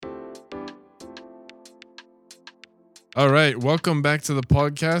All right, welcome back to the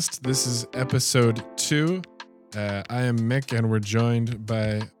podcast. This is episode 2. I am Mick, and we're joined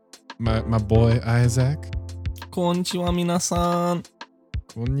by my boy Isaac. Konnichiwa, minasan.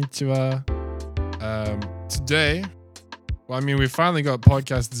 Konnichiwa. Today, we finally got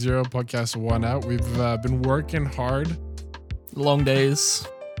podcast 0, podcast 1 out. We've been working hard. Long days,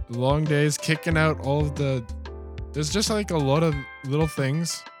 kicking out all of the... There's just like a lot of little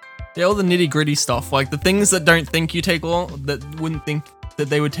things. Yeah, all the nitty gritty stuff, like the things that don't think you take long, that wouldn't think that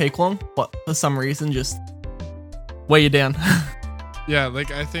they would take long, but for some reason just weigh you down. Yeah,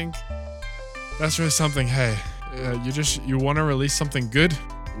 like I think that's really something. Hey, you want to release something good.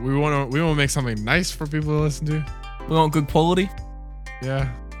 We want to make something nice for people to listen to. We want good quality. Yeah.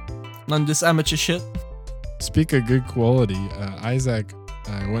 None just amateur shit. Speak of good quality, Isaac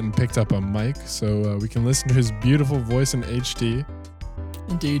went and picked up a mic so we can listen to his beautiful voice in HD.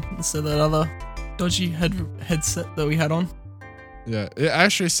 Indeed, instead of that other dodgy headset that we had on. Yeah, it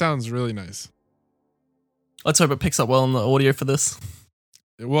actually sounds really nice. Let's hope it picks up well in the audio for this.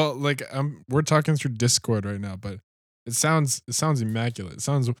 Well, like we're talking through Discord right now, but it sounds immaculate. It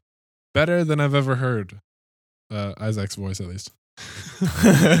sounds better than I've ever heard Isaac's voice, at least.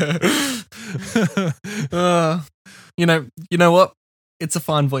 You know what? It's a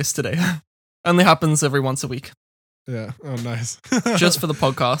fine voice today. Only happens every once a week. Yeah. Oh, nice. Just for the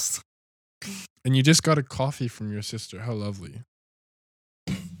podcast. And you just got a coffee from your sister. How lovely.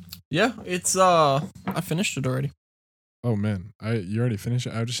 Yeah, it's I finished it already. Oh man, you already finished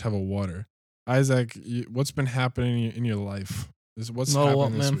it? I just have a water. Isaac, what's been happening in your life? What's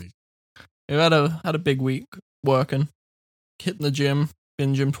happening this week? We had a big week working, hitting the gym.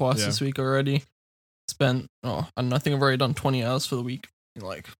 Been gym twice this week already. Spent I think I've already done 20 hours for the week in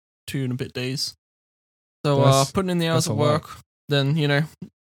like 2 and a bit days. So putting in the hours of work. Then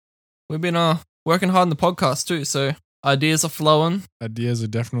we've been working hard on the podcast too. So ideas are flowing. Ideas are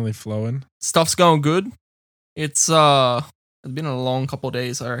definitely flowing. Stuff's going good. It's been a long couple of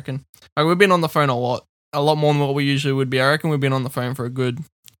days, I reckon. We've been on the phone a lot more than what we usually would be. I reckon we've been on the phone for a good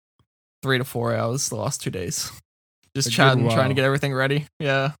 3 to 4 hours the last 2 days. Just chatting, trying to get everything ready.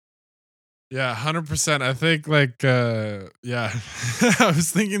 Yeah. Yeah, 100%. I think I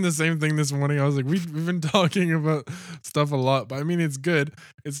was thinking the same thing this morning. I was like, we've been talking about stuff a lot, but I mean, it's good.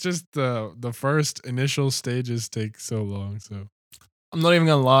 It's just the first initial stages take so long. So I'm not even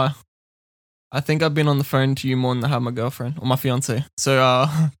gonna lie. I think I've been on the phone to you more than I have my girlfriend or my fiance. So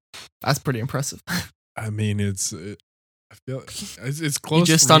that's pretty impressive. I mean, I feel it's close.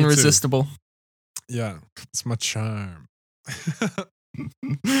 You're just unresistible. Yeah, it's my charm.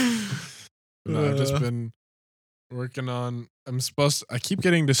 I've just been working on. I keep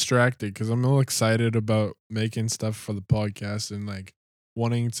getting distracted because I'm all excited about making stuff for the podcast and like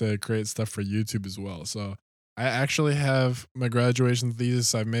wanting to create stuff for YouTube as well. So I actually have my graduation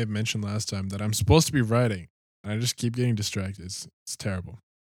thesis I may have mentioned last time that I'm supposed to be writing, and I just keep getting distracted. It's terrible.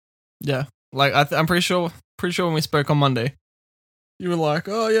 Yeah, like I'm pretty sure when we spoke on Monday, you were like,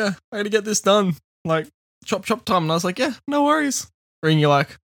 "Oh yeah, I got to get this done." Like chop time, and I was like, "Yeah, no worries." Ring you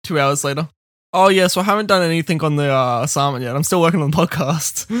like 2 hours later. Oh yeah, so I haven't done anything on the assignment yet. I'm still working on the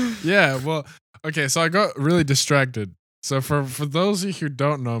podcast. Yeah, well, okay, so I got really distracted. So for those of you who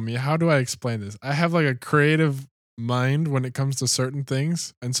don't know me, how do I explain this? I have like a creative mind when it comes to certain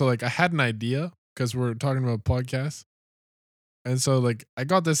things. And so like I had an idea because we're talking about podcasts. And so like I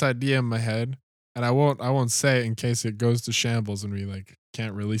got this idea in my head, and I won't say it in case it goes to shambles and we like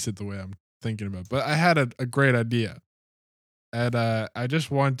can't release it the way I'm thinking about. But I had a great idea. And I just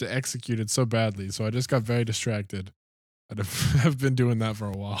wanted to execute it so badly, so I just got very distracted. I've been doing that for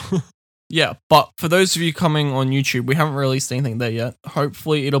a while. Yeah, but for those of you coming on YouTube, we haven't released anything there yet.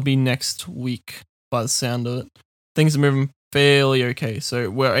 Hopefully it'll be next week by the sound of it. Things are moving fairly okay, so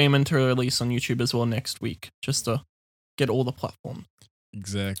we're aiming to release on YouTube as well next week, just to get all the platforms.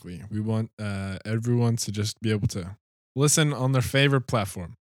 Exactly. We want everyone to just be able to listen on their favorite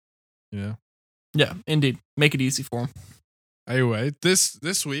platform. Yeah, indeed. Make it easy for them. Anyway,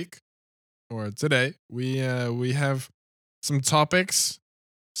 this week or today, we have some topics,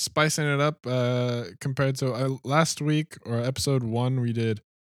 spicing it up compared to last week or episode 1. We did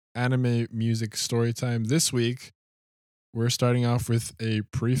anime music story time. This week, we're starting off with a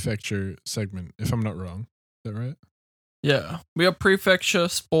prefecture segment, if I'm not wrong. Is that right? Yeah, we have prefecture,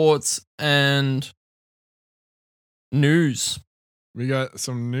 sports, and news. We got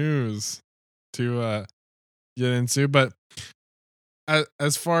some news to get into, but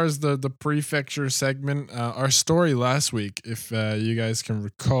as far as the prefecture segment, our story last week, if you guys can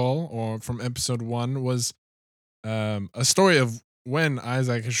recall, or from episode 1, was a story of when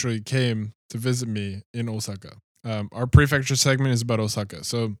Isaac actually came to visit me in Osaka. Our prefecture segment is about Osaka.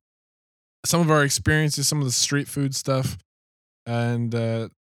 So some of our experiences, some of the street food stuff, and to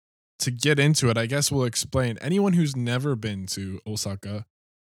get into it, I guess we'll explain. Anyone who's never been to Osaka,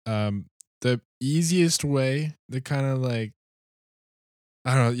 the easiest way, the kind of like,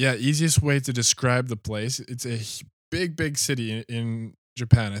 I don't know, yeah, easiest way to describe the place. It's a big city in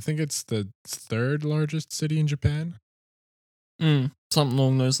Japan. I think it's the third largest city in Japan. Something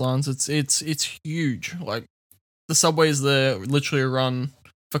along those lines. It's huge. Like the subways there literally run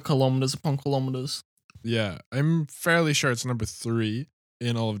for kilometers upon kilometers. Yeah, I'm fairly sure it's number 3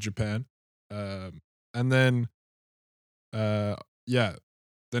 in all of Japan. And then, yeah,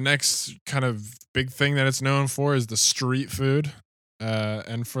 the next kind of big thing that it's known for is the street food,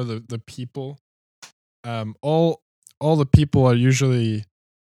 and for the people. All the people are usually,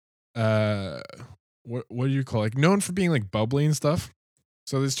 what do you call it? Like known for being like bubbly and stuff.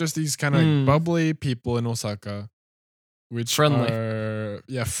 So there's just these kind of like bubbly people in Osaka, which Friendly. are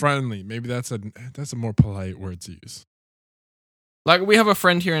friendly. Maybe that's a more polite word to use. Like we have a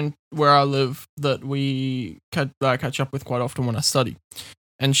friend here in where I live that I catch up with quite often when I study,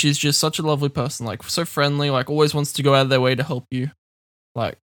 and she's just such a lovely person. Like so friendly. Like always wants to go out of their way to help you.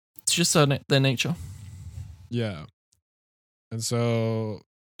 Like it's just their nature. Yeah, and so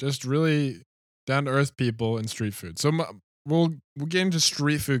just really down to earth people and street food. So we'll get into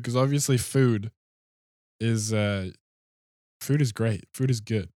street food because obviously food is great. Food is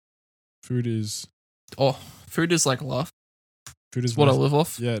good. Food is Like life. Food is what I live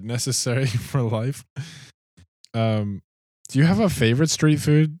off. Yeah, necessary for life. Do you have a favorite street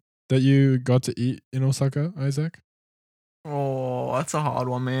food that you got to eat in Osaka, Isaac? Oh, that's a hard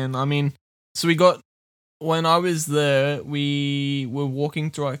one, man. I mean, so when I was there, we were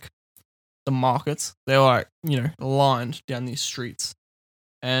walking through like the markets. They were like, lined down these streets.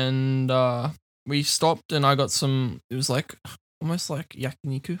 And we stopped and I got some, it was like almost like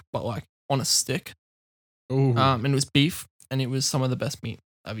yakiniku, but like on a stick. Oh. And it was beef. And it was some of the best meat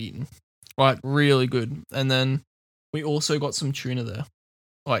I've eaten. Like, really good. And then we also got some tuna there.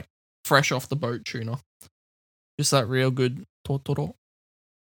 Like, fresh off the boat tuna. Just that real good totoro.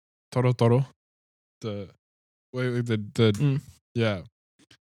 Toro. Yeah.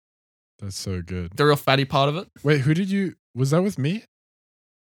 That's so good. The real fatty part of it. Wait, was that with me?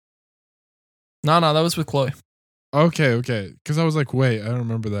 No, that was with Chloe. Okay. Because I was like, wait, I don't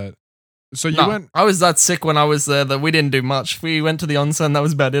remember that. So you went. I was that sick when I was there that we didn't do much. We went to the onsen. That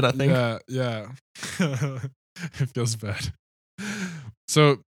was about it, I think. Yeah. It feels bad.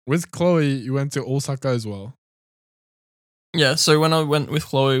 So with Chloe, you went to Osaka as well. Yeah. So when I went with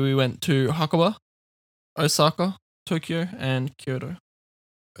Chloe, we went to Hakuba, Osaka, Tokyo, and Kyoto.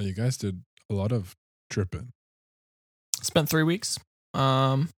 And you guys did a lot of tripping. Spent 3 weeks.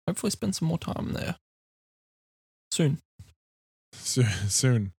 Hopefully spend some more time there. Soon.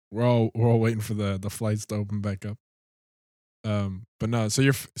 We're all waiting for the flights to open back up. But no. So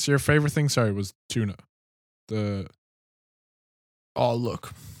your favorite thing, was tuna.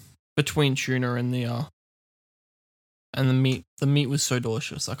 Look, between tuna and the meat was so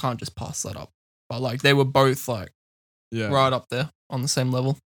delicious. I can't just pass that up. But like they were both like right up there on the same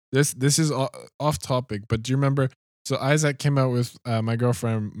level. This is off topic, but do you remember? So Isaac came out with my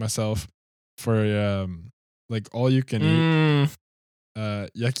girlfriend, myself, for like all you can eat.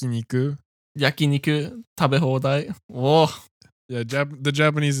 Yakiniku tabe hodai. Oh. Yeah, the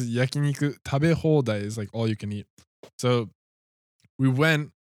Japanese yakiniku tabe hodai is like all you can eat. So we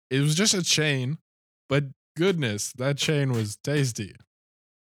went. It was just a chain, but goodness, that chain was tasty.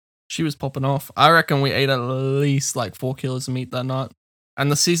 She was popping off. I reckon we ate at least like 4 kilos of meat that night.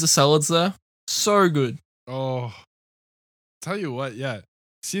 And the Caesar salads there, so good. Oh, tell you what, yeah.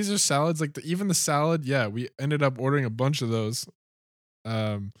 Caesar salads, like even the salad, yeah, we ended up ordering a bunch of those.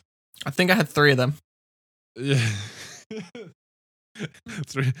 I think I had 3 of them. Yeah.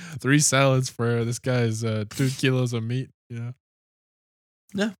 three salads for this guy's 2 kilos of meat, Yeah.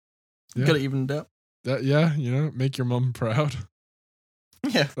 Gotta even it out. That, make your mom proud.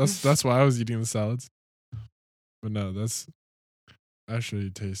 Yeah. That's why I was eating the salads. But no, that's actually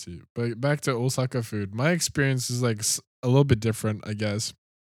tasty. But back to Osaka food. My experience is like a little bit different, I guess.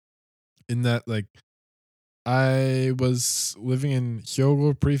 In that, like, I was living in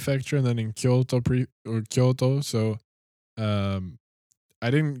Hyogo Prefecture and then in Kyoto. So, I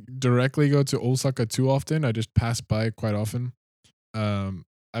didn't directly go to Osaka too often. I just passed by quite often.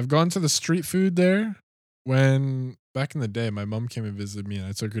 I've gone to the street food there when back in the day my mom came and visited me and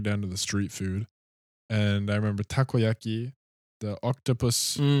I took her down to the street food. And I remember takoyaki, the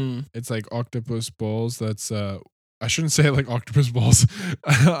octopus. It's like octopus balls. That's I shouldn't say it like octopus balls.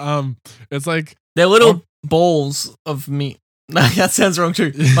 It's like they're little balls of meat. No, that sounds wrong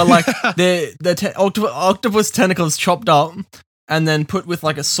too. But like octopus tentacles chopped up and then put with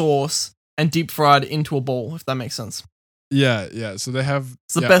like a sauce and deep fried into a bowl, if that makes sense. Yeah. So they have.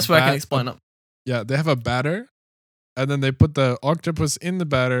 It's the best way I can explain it. Yeah, they have a batter, and then they put the octopus in the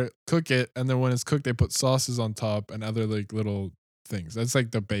batter, cook it, and then when it's cooked, they put sauces on top and other like little things. That's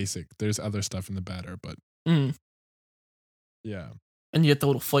like the basic. There's other stuff in the batter, but yeah. And you get the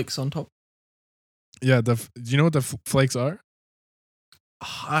little flakes on top. Yeah. Do you know what the flakes are?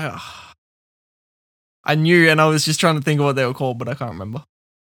 I knew, and I was just trying to think of what they were called, but I can't remember.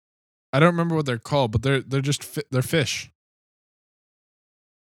 I don't remember what they're called, but they're just they're fish.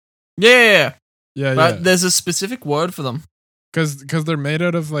 Yeah. Yeah. There's a specific word for them. Because they're made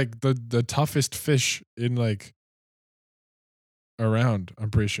out of like the toughest fish in like around. I'm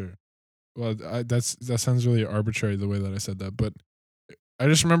pretty sure. Well, that sounds really arbitrary the way that I said that, but I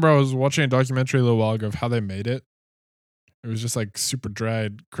just remember I was watching a documentary a little while ago of how they made it. It was just like super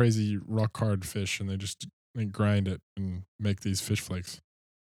dried, crazy rock hard fish, and they just like grind it and make these fish flakes.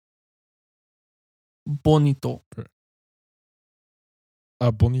 Bonito.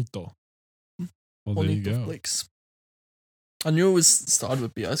 Bonito. Well, Bonito there you go. flakes. I knew it was started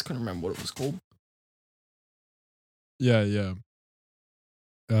with B. I just couldn't remember what it was called. Yeah.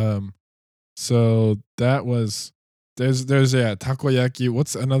 So that was there's takoyaki.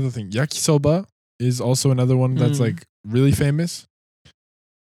 What's another thing? Yakisoba is also another one that's like really famous.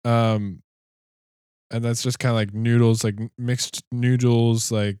 And that's just kind of like noodles, like mixed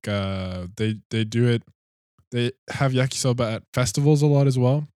noodles. Like they do it. They have yakisoba at festivals a lot as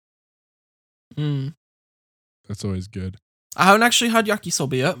well. That's always good. I haven't actually had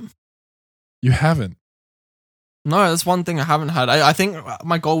yakisoba yet. You haven't? No, that's one thing I haven't had. I think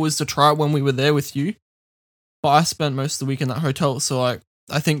my goal was to try it when we were there with you, but I spent most of the week in that hotel, so like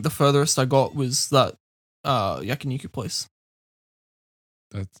I think the furthest I got was that yakiniku place.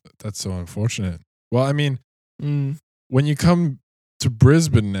 That's so unfortunate. Well, I mean, when you come to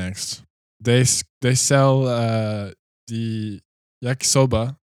Brisbane next, they sell the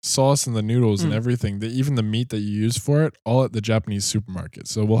yakisoba sauce and the noodles and everything. Even the meat that you use for it, all at the Japanese supermarket.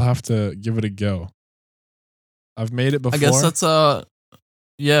 So we'll have to give it a go. I've made it before. I guess that's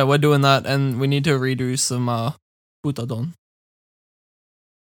yeah, we're doing that, and we need to redo some butadon.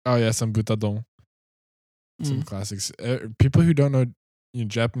 Oh yeah, some butadon. Some classics. People who don't know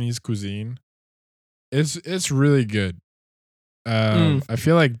Japanese cuisine, it's really good. I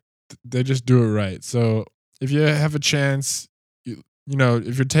feel like they just do it right. So if you have a chance, you know,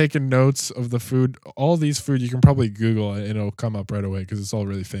 if you're taking notes of the food, all these food you can probably Google and it'll come up right away because it's all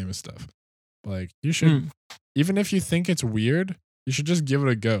really famous stuff. Like you should, even if you think it's weird, you should just give it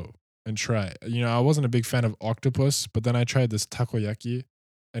a go and try it. You know, I wasn't a big fan of octopus, but then I tried this takoyaki,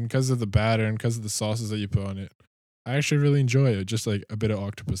 and because of the batter and because of the sauces that you put on it, I actually really enjoy it. Just like a bit of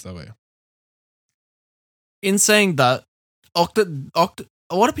octopus that way. In saying that, a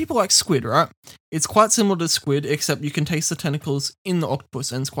lot of people like squid, right? It's quite similar to squid, except you can taste the tentacles in the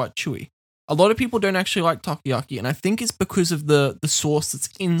octopus and it's quite chewy. A lot of people don't actually like takoyaki, and I think it's because of the sauce that's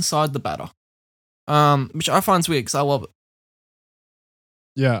inside the batter. Which I find weird because I love it.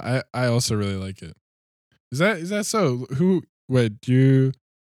 Yeah, I also really like it. Is that so?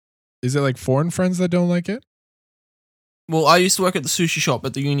 Is it like foreign friends that don't like it? Well, I used to work at the sushi shop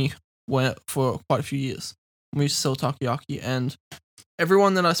at the uni for quite a few years. We used to sell takoyaki, and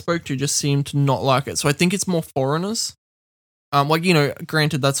everyone that I spoke to just seemed to not like it. So I think it's more foreigners. Like, you know,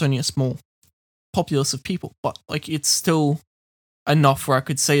 granted that's only a small populace of people, but like it's still enough where I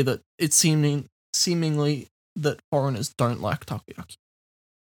could say that it's seemingly that foreigners don't like takoyaki.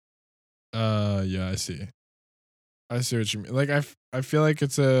 Yeah, I see what you mean. Like I feel like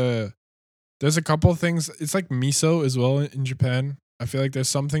there's a couple of things. It's like miso as well in Japan. I feel like there's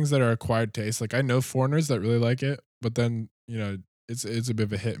some things that are acquired taste. Like I know foreigners that really like it, but then, you know, it's a bit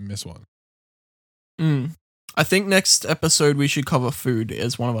of a hit and miss one. I think next episode we should cover food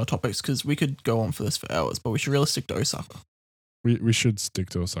as one of our topics, because we could go on for this for hours, but we should really stick to Osaka. We should stick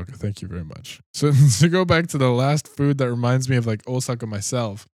to Osaka. Thank you very much. So to go back to the last food that reminds me of like Osaka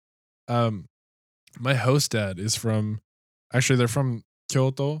myself, my host dad is they're from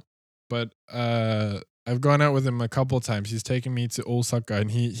Kyoto, but I've gone out with him a couple of times. He's taken me to Osaka,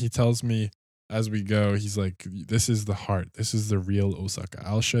 and he tells me as we go, he's like, this is the heart. This is the real Osaka.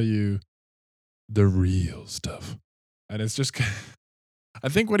 I'll show you the real stuff. And it's just, I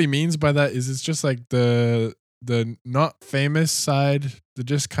think what he means by that is it's just like the not famous side, the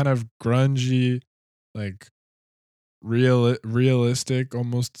just kind of grungy, like realistic,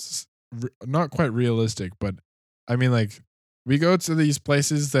 almost not quite realistic, but I mean, like we go to these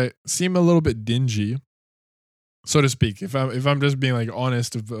places that seem a little bit dingy, so to speak. If I'm just being like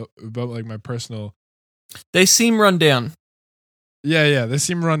honest about like my personal. They seem run down. Yeah, they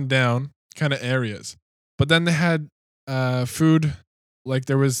seem run down kind of areas. But then they had food, like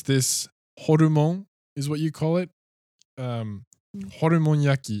there was this horumon is what you call it. Horumon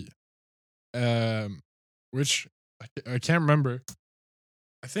yaki. Which I can't remember.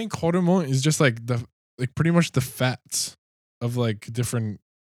 I think horumon is just like pretty much the fats of like different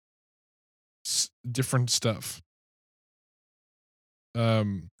stuff.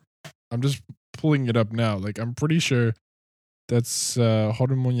 I'm just pulling it up now. Like I'm pretty sure that's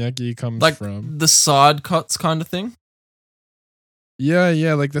horumonyaki comes like from the side cuts kind of thing.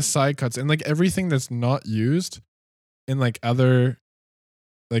 Yeah, like the side cuts and like everything that's not used in like other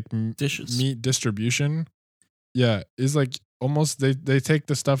like dishes, meat distribution. Yeah, is like almost they take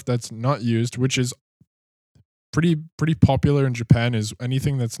the stuff that's not used, which is pretty popular in Japan. Is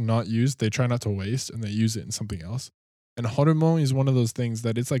anything that's not used, they try not to waste and they use it in something else. And horumon is one of those things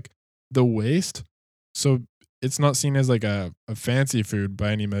that it's like the waste, so it's not seen as like a fancy food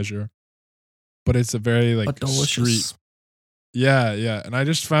by any measure, but it's a very like delicious. Street. Yeah, and I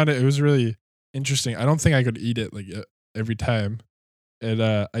just found it was really interesting. I don't think I could eat it like every time, and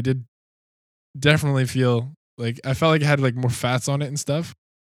I did definitely feel like I felt like it had like more fats on it and stuff.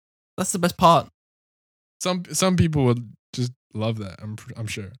 That's the best part. Some people would just love that. I'm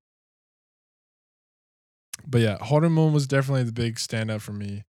sure. But yeah, horumon was definitely the big standout for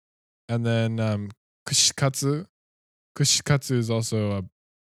me. And then kushikatsu. Kushikatsu is also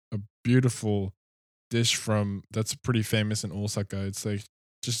a beautiful dish that's pretty famous in Osaka. It's like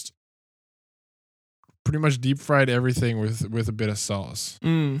just pretty much deep fried everything with a bit of sauce.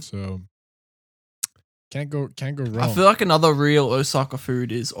 So can't go wrong. I feel like another real Osaka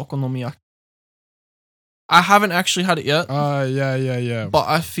food is okonomiyaki. I haven't actually had it yet. Yeah. But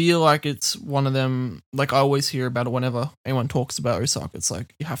I feel like it's one of them. Like I always hear about it whenever anyone talks about Osaka. It's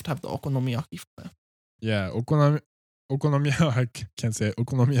like you have to have the okonomiyaki for that. Yeah, okonomiyaki. I can't say it.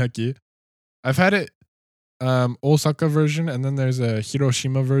 Okonomiyaki. I've had it Osaka version, and then there's a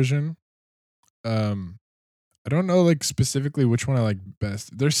Hiroshima version. I don't know like specifically which one I like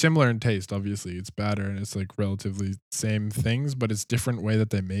best. They're similar in taste, obviously. It's batter and it's like relatively same things, but it's different way that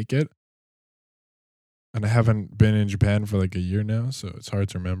they make it. And I haven't been in Japan for like a year now, so it's hard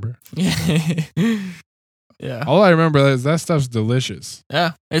to remember. Yeah. All I remember is that stuff's delicious.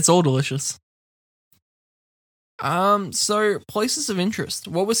 Yeah, it's all delicious. So places of interest.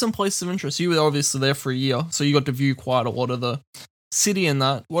 What were some places of interest? You were obviously there for a year, so you got to view quite a lot of the city and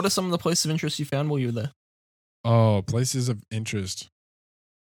that. What are some of the places of interest you found while you were there? Oh, places of interest.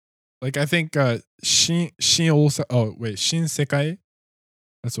 Like I think Shin Osaka. Oh wait, Shin Sekai.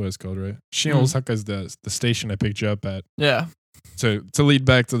 That's what it's called, right? Shin Osaka is the station I picked you up at. Yeah. To lead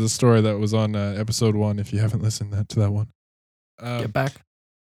back to the story that was on episode 1, if you haven't listened to that one. Get back.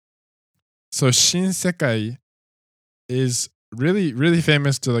 So Shin Sekai is really, really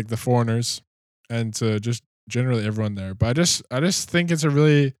famous to like the foreigners and to just generally everyone there. But I just think it's a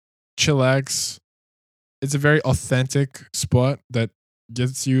really chillax. It's a very authentic spot that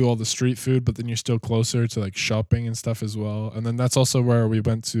gets you all the street food, but then you're still closer to like shopping and stuff as well. And then that's also where we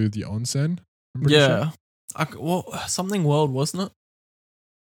went to the onsen. Yeah. Sure. Something World, wasn't it?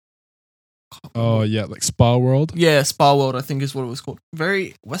 Oh yeah, like Spa World. Yeah, Spa World, I think is what it was called.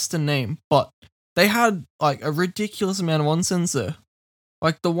 Very Western name, but they had like a ridiculous amount of onsens there.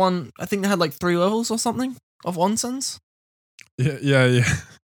 Like the one, I think they had like 3 levels or something of onsens. Yeah.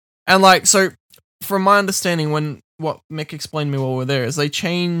 And like, so from my understanding, what Mick explained to me while we were there is they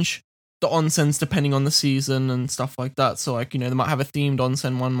change the onsens depending on the season and stuff like that. So like, they might have a themed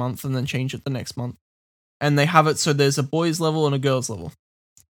onsen one month and then change it the next month. And they have it so there's a boys level and a girls level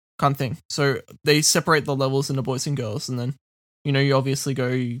kind of thing. So they separate the levels into boys and girls, and then, you obviously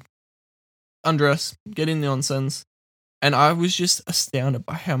go undress, get in the onsens. And I was just astounded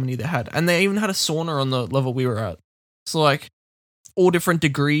by how many they had. And they even had a sauna on the level we were at. So like all different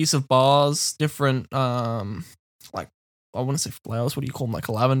degrees of bars, different like I want to say flowers, what do you call them? Like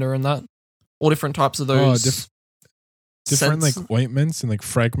lavender and that. All different types of those. Different like ointments and like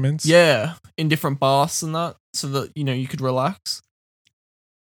fragments. Yeah, in different baths and that, so that you could relax.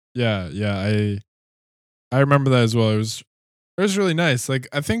 Yeah, I remember that as well. It was really nice. Like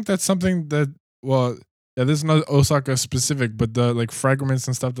I think that's something that this is not Osaka specific, but the like fragments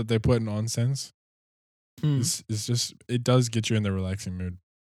and stuff that they put in onsens is just, it does get you in the relaxing mood.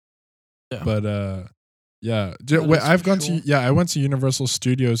 Yeah. But I went to Universal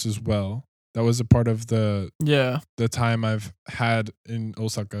Studios as well. That was a part of the time I've had in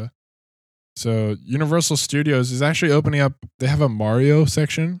Osaka. So Universal Studios is actually opening up. They have a Mario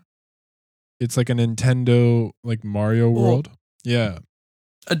section It's like a Nintendo like Mario Oh, world. Yeah.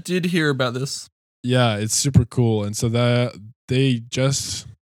 I did hear about this. Yeah, it's super cool. And so that they just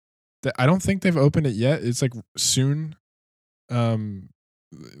I don't think they've opened it yet. It's like soon. Um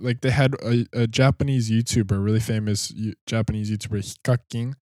like they had a Japanese YouTuber, really famous Japanese YouTuber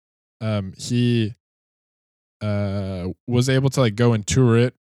Hikakin. He was able to like go and tour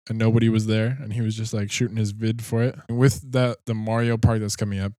it and nobody was there and he was just like shooting his vid for it. And with the Mario park that's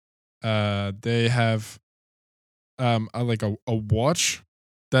coming up, they have like a watch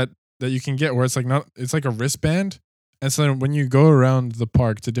that you can get where it's like not it's like a wristband. And so then when you go around the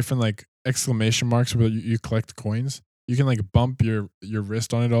park to different like exclamation marks where you collect coins, you can like bump your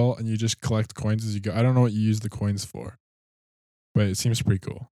wrist on it all and you just collect coins as you go. I don't know what you use the coins for, but it seems pretty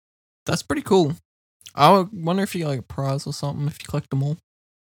cool. That's pretty cool. I wonder if you get like a prize or something if you collect them all.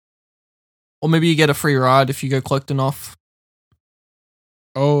 Or maybe you get a free ride if you go collect enough.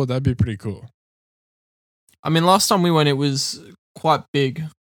 Oh, that'd be pretty cool. I mean, last time we went, it was quite big.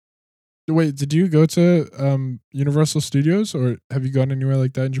 Wait, did you go to Universal Studios or have you gone anywhere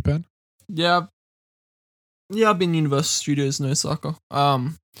like that in Japan? Yeah. Yeah, I've been Universal Studios in Osaka.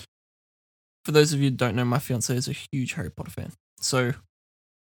 For those of you who don't know, my fiance is a huge Harry Potter fan. So,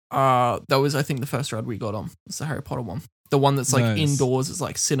 that was, I think, the first ride we got on. It's the Harry Potter one. The one that's like indoors, it's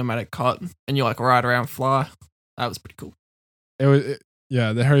like cinematic cut, and you like ride around, fly. That was pretty cool.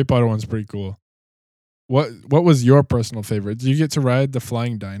 Yeah, the Harry Potter one's pretty cool. What was your personal favorite? Did you get to ride the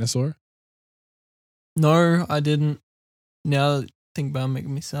flying dinosaur? No, I didn't. Now that I think about it,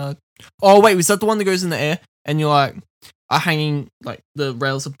 making me sad. Oh wait, was that the one that goes in the air and you're like are hanging like the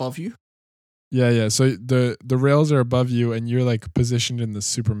rails above you? Yeah. So the rails are above you and you're like positioned in the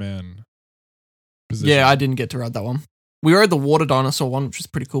Superman position. Yeah, I didn't get to ride that one. We rode the water dinosaur one, which was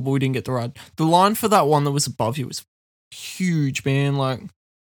pretty cool, but we didn't get to ride. The line for that one that was above you was huge, man. Like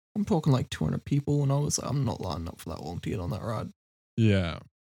I'm talking like 200 people, and I was like, I'm not lining up for that long to get on that ride. Yeah.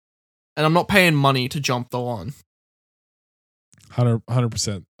 And I'm not paying money to jump the line.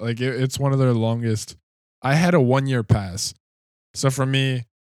 100%. Like it's one of their longest. I had a 1-year pass. So for me,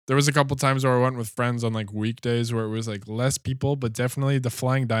 there was a couple times where I went with friends on like weekdays where it was like less people, but definitely the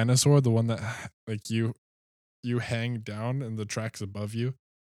flying dinosaur, the one that like you hang down and the track's above you.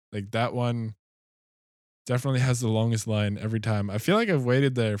 Like that one definitely has the longest line every time. I feel like I've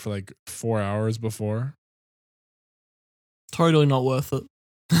waited there for like 4 hours before. Totally not worth it.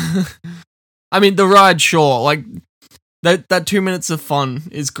 I mean, the ride, sure. Like that 2 minutes of fun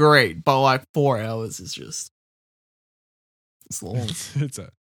is great, but like 4 hours is just it's long.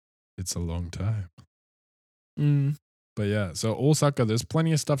 it's a long time. Mm. But yeah, so Osaka, there's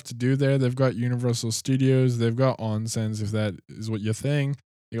plenty of stuff to do there. They've got Universal Studios, they've got onsens if that is what your thing.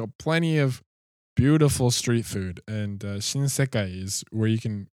 They got plenty of beautiful street food, and Shinsekai is where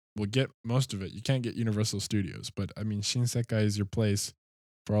you will get most of it. You can't get Universal Studios, but I mean Shinsekai is your place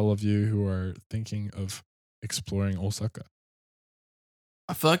for all of you who are thinking of exploring Osaka.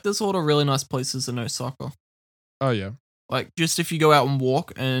 I feel like there's a lot of really nice places in Osaka. Oh yeah. Like just if you go out and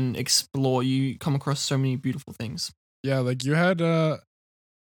walk and explore, you come across so many beautiful things. Yeah, like you had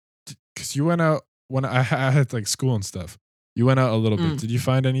cuz you went out when I had like school and stuff. You went out a little bit. Did you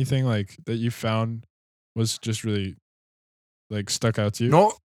find anything like that you found was just really like stuck out to you?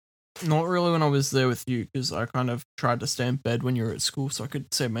 Not really when I was there with you, because I kind of tried to stay in bed when you were at school so I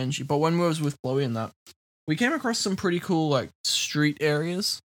could save my energy. But when we was with Chloe and that, we came across some pretty cool like street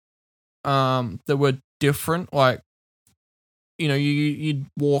areas that were different. Like, you know, you'd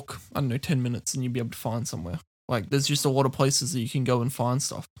walk, I don't know, 10 minutes and you'd be able to find somewhere. Like there's just a lot of places that you can go and find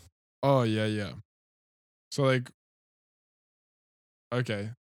stuff. Oh yeah. So like, okay,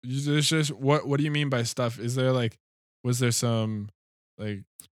 it's just what do you mean by stuff? Is there like, was there some like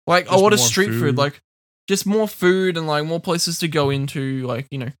a lot of street food, like just more food and like more places to go into, like,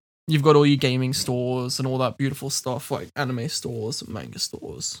 you know, you've got all your gaming stores and all that beautiful stuff, like anime stores and manga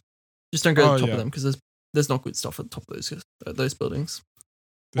stores. Just don't go to the top of them because there's not good stuff at the top of those buildings.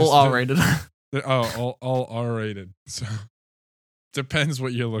 All R-rated. all R-rated. So depends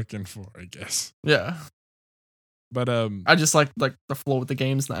what you're looking for, I guess. Yeah. But I just like the floor with the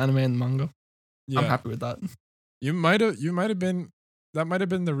games, the anime and the manga. Yeah. I'm happy with that. You might have been that might have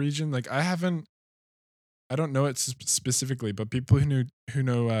been the region. Like I don't know it specifically, but people who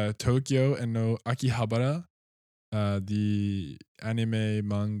know Tokyo and know Akihabara, the anime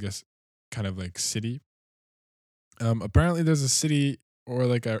manga kind of like city. Apparently there's a city or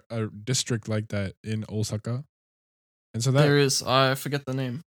like a district like that in Osaka, and so that there is. I forget the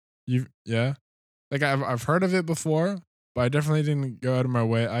name. Like I've heard of it before, but I definitely didn't go out of my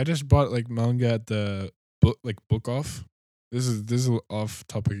way. I just bought like manga at the book off, this is off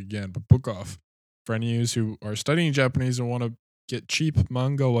topic again, but Book Off. For any of you who are studying Japanese and want to get cheap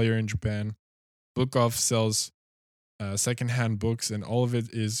manga while you're in Japan, Book Off sells secondhand books, and all of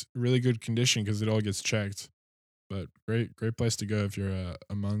it is really good condition because it all gets checked. But great place to go if you're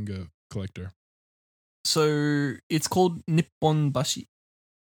a manga collector. So it's called Nippon Bashi.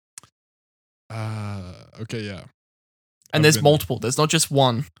 Okay, yeah. And there's multiple. There's not just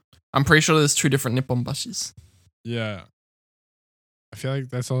one. I'm pretty sure there's 2 different Nippon Bashis. Yeah. I feel like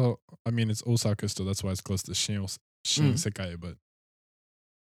that's all. I mean, it's Osaka still. That's why it's close to Shin Sekai, but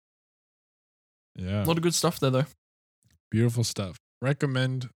yeah. A lot of good stuff there, though. Beautiful stuff.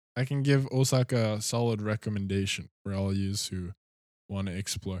 Recommend. I can give Osaka a solid recommendation for all yous who want to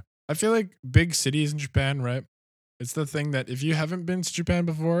explore. I feel like big cities in Japan, right? It's the thing that if you haven't been to Japan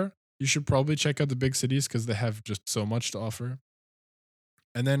before, you should probably check out the big cities because they have just so much to offer.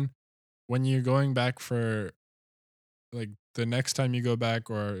 And then when you're going back for like the next time you go back,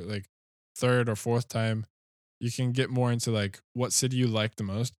 or like third or fourth time, you can get more into like what city you like the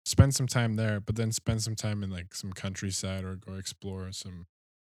most. Spend some time there, but then spend some time in like some countryside or go explore some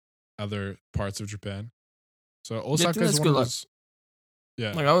other parts of Japan. So Osaka is one of those.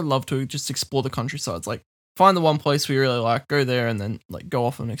 Yeah, like I would love to just explore the countrysides. Like find the one place we really like, go there, and then like go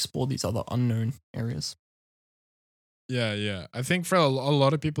off and explore these other unknown areas. Yeah. I think for a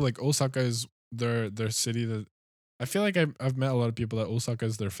lot of people, like Osaka is their city that I feel like I've met a lot of people that Osaka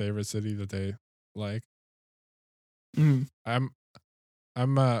is their favorite city that they like. Mm.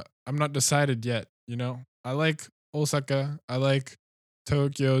 I'm not decided yet. You know, I like Osaka. I like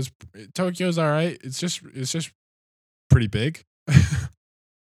Tokyo's all right. It's just pretty big.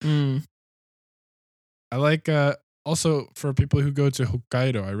 Mm. I like also for people who go to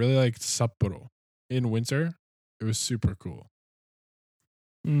Hokkaido, I really liked Sapporo in winter. It was super cool.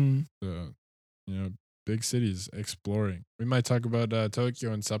 Mm. So, you know, big cities exploring. We might talk about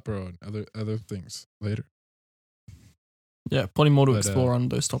Tokyo and Sapporo and other things later. Yeah, plenty more to explore on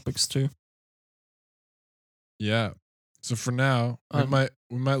those topics too. Yeah. So for now, we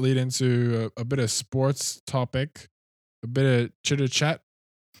might lead into a bit of sports topic, a bit of chitter chat.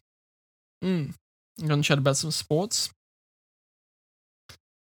 I'm gonna chat about some sports.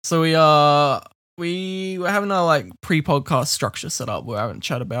 So we were having a like pre-podcast structure set up. We haven't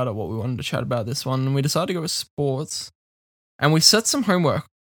chat about it, what we wanted to chat about this one, and we decided to go with sports. And we set some homework.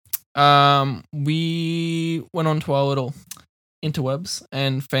 We went onto our little interwebs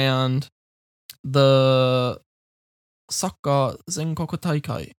and found the Soccer Zenkoku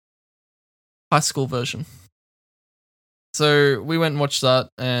Taikai high school version. So we went and watched that,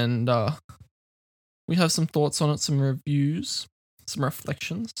 and we have some thoughts on it, some reviews, some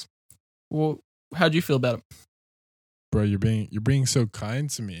reflections. Well, how do you feel about it? Bro, you're being so kind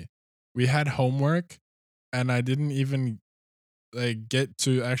to me. We had homework, and I didn't even like get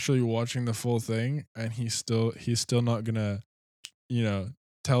to actually watching the full thing, and he's still not gonna, you know,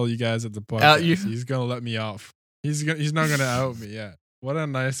 tell you guys at the podcast. He's gonna let me off. He's not gonna out me. Yeah, what a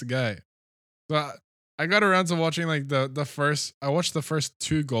nice guy. So I got around to watching like the first. I watched the first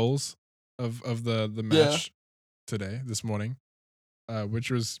 2 goals of the match this morning,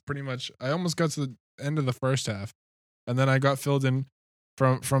 which was pretty much. I almost got to the end of the first half, and then I got filled in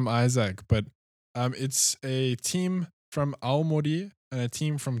from Isaac. But it's a team from Aomori and a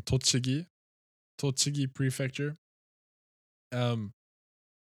team from Tochigi Prefecture.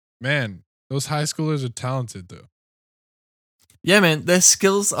 Man, those high schoolers are talented though. Yeah, man, their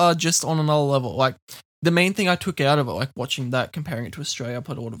skills are just on another level. Like the main thing I took out of it, like watching that, comparing it to Australia, I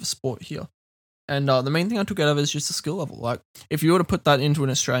played a lot of a sport here. And the main thing I took out of it is just the skill level. Like, if you were to put that into an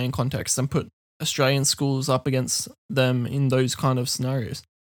Australian context and put Australian schools up against them in those kind of scenarios,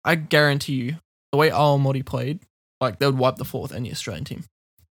 I guarantee you, the way Aomori played, like, they would wipe the floor with any Australian team.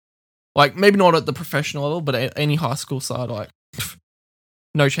 Like, maybe not at the professional level, but at any high school side, like,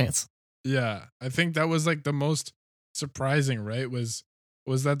 no chance. Yeah, I think that was, like, the most surprising, right? Was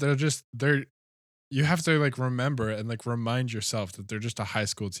that they're you have to like remember and like remind yourself that they're just a high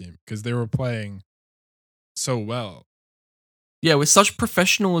school team because they were playing so well. Yeah, with such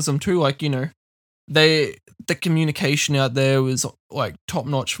professionalism too. Like, you know, the communication out there was like top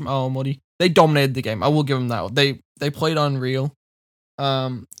notch from Aomori. They dominated the game. I will give them that. They played unreal.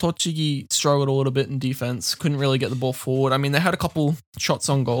 Tochigi struggled a little bit in defense. Couldn't really get the ball forward. I mean, they had a couple shots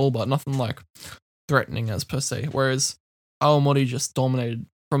on goal, but nothing like threatening as per se. Whereas Aomori just dominated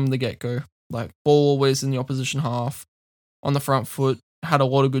from the get go. Like, ball always in the opposition half, on the front foot, had a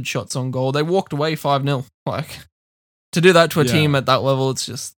lot of good shots on goal. They walked away 5-0. Like, to do that to a team at that level, it's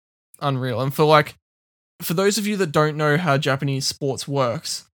just unreal. And for those of you that don't know how Japanese sports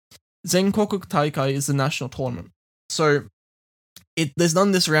works, Zenkoku Taikai is the national tournament. So there's none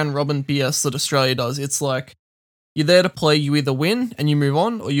of this round robin BS that Australia does. It's like you're there to play, you either win and you move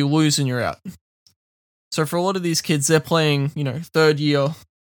on, or you lose and you're out. So for a lot of these kids, they're playing, third year,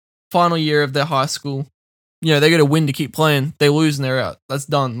 final year of their high school. They got to win to keep playing. They lose and they're out. That's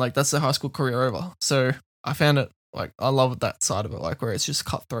done. Like, that's their high school career over. So I found it, like, I love that side of it, like, where it's just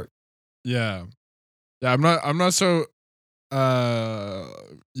cutthroat. Yeah. Yeah, I'm not so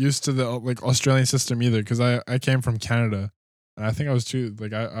used to the like Australian system either, because I came from Canada, and I think I was too,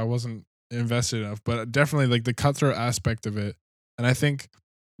 like, I wasn't invested enough, but definitely like the cutthroat aspect of it. And I think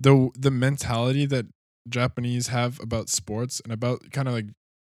the mentality that Japanese have about sports and about kind of like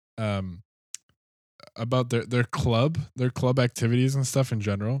about their club activities and stuff in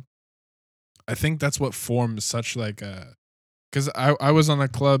general, I think that's what forms such like a, because I was on a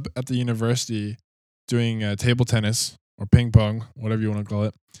club at the university doing table tennis or ping pong, whatever you want to call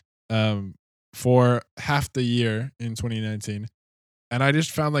it, for half the year in 2019. And I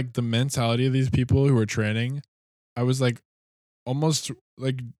just found like the mentality of these people who were training, I was like almost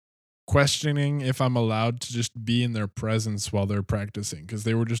like questioning if I'm allowed to just be in their presence while they're practicing, because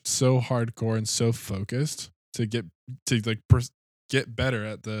they were just so hardcore and so focused to get better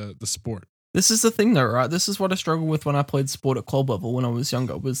at the sport. This is the thing though, right? This is what I struggled with when I played sport at club level when I was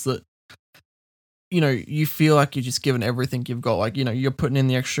younger, was that you feel like you're just giving everything you've got. Like, you're putting in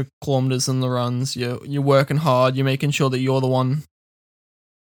the extra kilometers and the runs, you're working hard, you're making sure that you're the one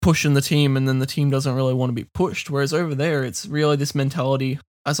pushing the team, and then the team doesn't really want to be pushed. Whereas over there, it's really this mentality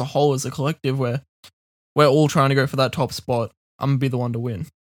as a whole, as a collective, where we're all trying to go for that top spot. I'm gonna be the one to win,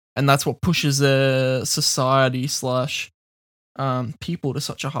 and that's what pushes the society / people to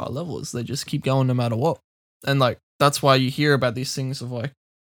such a high level, is they just keep going no matter what. And like, that's why you hear about these things of like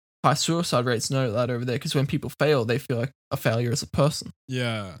high suicide rates, know that over there, because when people fail, they feel like a failure as a person.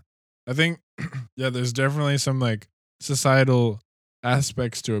 Yeah, I think there's definitely some like societal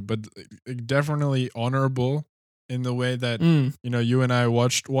aspects to it, but definitely honorable in the way that you and I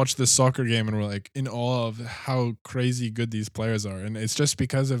watched this soccer game and we're like in awe of how crazy good these players are, and it's just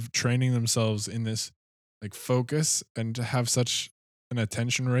because of training themselves in this like focus and to have such an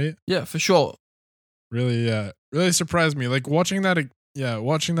attention rate. Yeah, for sure. Really surprised me. Like watching that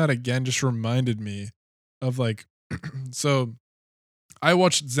again just reminded me of like so I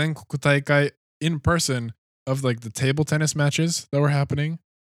watched Zenkoku Taikai in person of like the table tennis matches that were happening,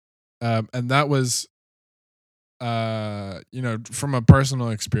 and that was from a personal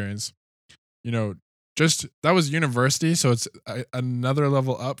experience, just that was university, so it's another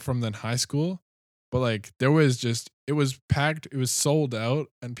level up from then high school, but like it was packed, it was sold out,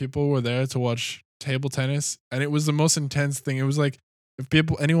 and people were there to watch table tennis, and it was the most intense thing. It was like, if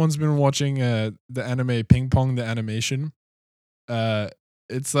anyone's been watching the anime Ping Pong, the animation,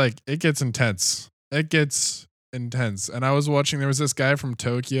 it's like it gets intense. And I was watching, there was this guy from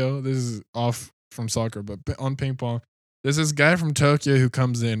Tokyo. This is off from soccer, but on ping pong, there's this guy from Tokyo who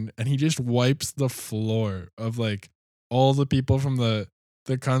comes in and he just wipes the floor of like all the people from the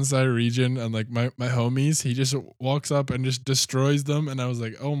Kansai region and like my homies. He just walks up and just destroys them. And I was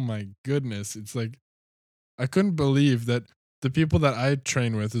like, oh my goodness. It's like, I couldn't believe that the people that I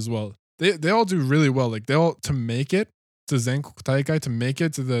train with as well, they all do really well. Like they all, to make it to Zenkoku Taikai, to make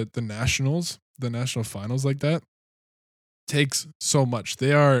it to the nationals, the national finals like that, takes so much.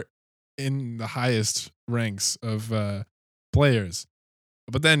 They are in the highest ranks of players.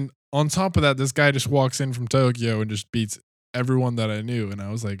 But then on top of that, this guy just walks in from Tokyo and just beats everyone that I knew. And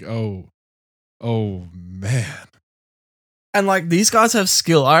I was like, oh man. And like, these guys have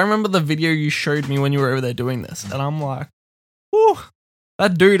skill. I remember the video you showed me when you were over there doing this, and I'm like, whew,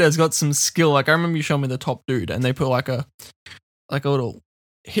 that dude has got some skill. Like, I remember you showing me the top dude, and they put like a little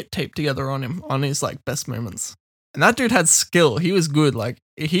hit tape together on him, on his like best moments. And that dude had skill. He was good. Like,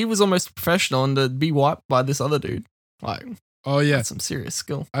 he was almost professional, and to be wiped by this other dude, like, oh yeah, that's some serious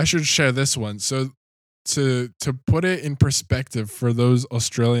skill. I should share this one. So to put it in perspective for those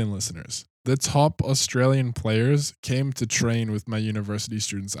Australian listeners, the top Australian players came to train with my university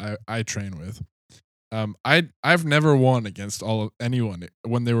students I train with. I've never won against anyone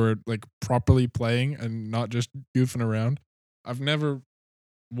when they were like properly playing and not just goofing around. I've never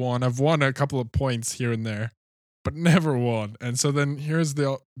won. I've won a couple of points here and there, but never won. And so then here's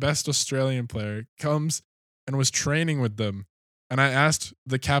the best Australian player comes and was training with them. And I asked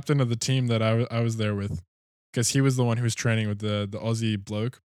the captain of the team that I was there with, because he was the one who was training with the Aussie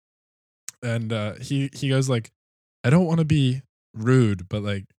bloke. And he goes like, I don't want to be rude, but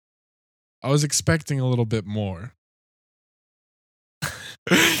like, I was expecting a little bit more.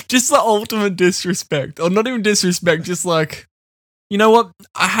 Just the ultimate disrespect, or not even disrespect, just like, you know what?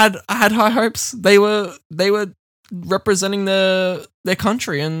 I had high hopes. They were representing their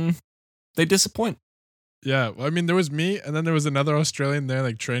country, and they disappoint. Yeah, well, I mean, there was me, and then there was another Australian there,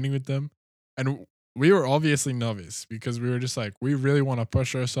 like training with them, and we were obviously novice because we were just like, we really want to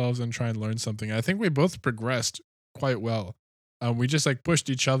push ourselves and try and learn something. I think we both progressed quite well. We just like pushed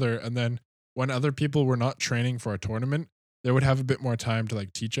each other, and then when other people were not training for a tournament, they would have a bit more time to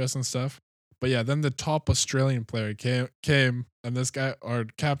like teach us and stuff. But yeah, then the top Australian player came, and this guy, our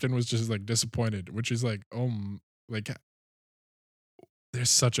captain, was just like disappointed, which is like, like there's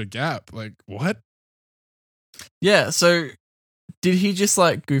such a gap. Like what? Yeah. So did he just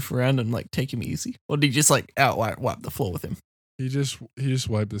like goof around and like take him easy, or did he just like outright wipe the floor with him? He just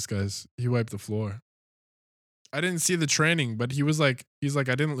wiped this guy's. He wiped the floor. I didn't see the training, but he's like,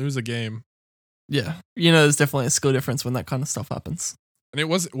 I didn't lose a game. Yeah, there's definitely a skill difference when that kind of stuff happens. And it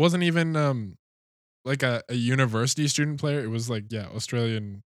wasn't even like a university student player. It was like, yeah,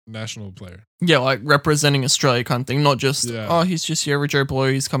 Australian national player. Yeah, like representing Australia kind of thing, not just he's just your average Joe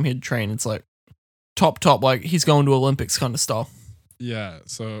Blow, he's come here to train. It's like top, like he's going to Olympics kind of style. Yeah,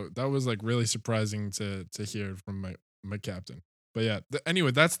 so that was like really surprising to hear from my captain. But yeah,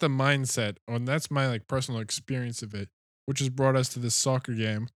 anyway, that's the mindset, and that's my like personal experience of it, which has brought us to this soccer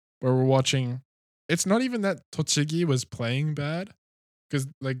game where we're watching. It's not even that Tochigi was playing bad, because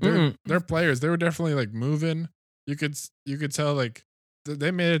like their players, they were definitely like moving. You could tell like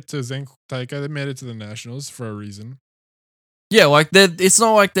they made it to Zenk Taika, they made it to the nationals for a reason. Yeah, like it's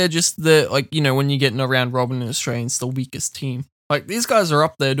not like they're just the like when you get in a round robin in Australia, it's the weakest team. Like these guys are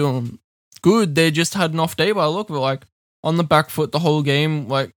up there doing good. They just had an off day by the look of it. Like on the back foot the whole game.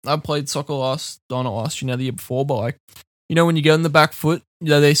 Like I played soccer not last year, the year before, but like when you get on the back foot,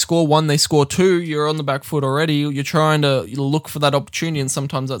 they score one, they score two, you're on the back foot already. You're trying to look for that opportunity, and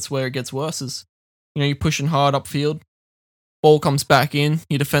sometimes that's where it gets worse. Is you're pushing hard upfield, ball comes back in,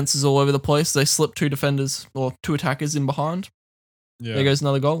 your defense is all over the place. They slip two defenders or two attackers in behind. Yeah. There goes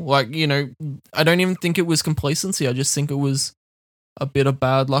another goal. Like I don't even think it was complacency. I just think it was a bit of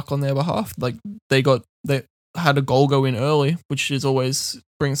bad luck on their behalf. Like they had a goal go in early, which is always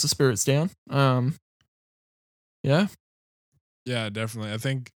brings the spirits down. Yeah. Yeah, definitely. I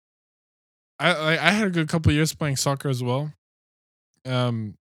think I had a good couple of years playing soccer as well.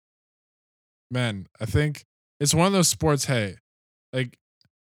 Man, I think it's one of those sports. Hey, like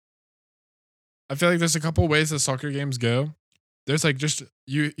I feel like there's a couple ways that soccer games go. There's like just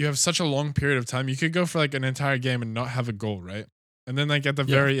you have such a long period of time. You could go for like an entire game and not have a goal, right? And then like at the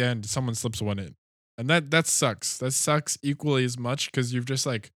very end, someone slips one in, and that sucks. That sucks equally as much because you've just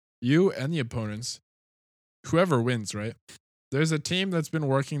like you and the opponents, whoever wins, right? There's a team that's been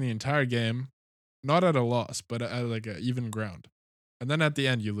working the entire game, not at a loss, but at like an even ground. And then at the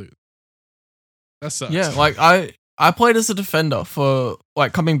end, you lose. That sucks. Yeah, like I played as a defender for,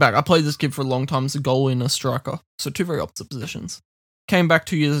 like, coming back. I played this kid for a long time as a goalie and a striker. So two very opposite positions. Came back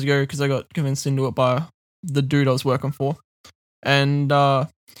 2 years ago because I got convinced into it by the dude I was working for. And I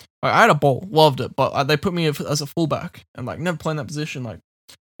had a ball, loved it, but they put me as a fullback. And, like, never playing that position. Like,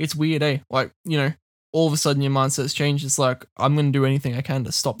 it's weird, eh? Like, all of a sudden your mindset's changed. It's like, I'm going to do anything I can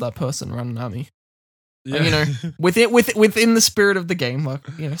to stop that person running at me. Yeah. Like, within the spirit of the game, like,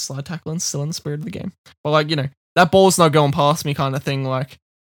 slide tackling's still in the spirit of the game. But, like, that ball's not going past me kind of thing. Like,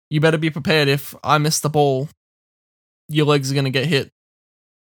 you better be prepared. If I miss the ball, your legs are going to get hit.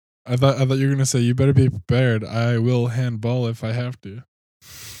 I thought you were going to say, you better be prepared. I will handball if I have to.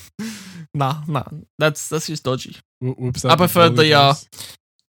 Nah. That's just dodgy. Whoops, I prefer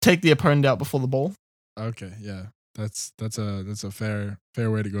take the opponent out before the ball. Okay, yeah. That's a fair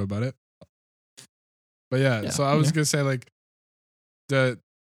way to go about it. But yeah, so I was going to say, like,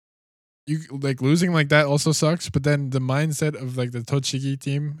 you like losing like that also sucks, but then the mindset of like the Tochigi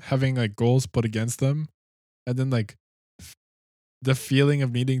team having like goals put against them, and then like the feeling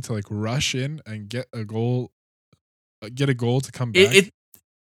of needing to like rush in and get a goal to come back.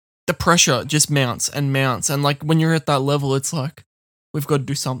 The pressure just mounts, and like when you're at that level, it's like we've got to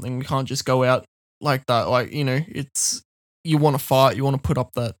do something. We can't just go out like that. Like, it's you want to fight, you want to put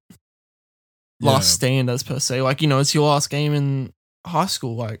up that last stand as per se. Like, it's your last game in high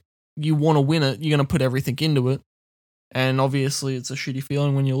school. Like, you want to win it, you're going to put everything into it. And obviously it's a shitty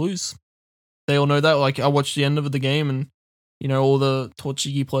feeling when you lose. They all know that. Like, I watched the end of the game and, all the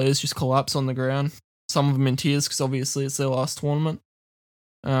Tochigi players just collapse on the ground. Some of them in tears because obviously it's their last tournament.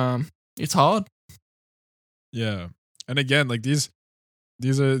 It's hard. Yeah. And again, like these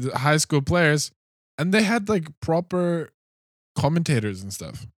are the high school players, and they had like proper commentators and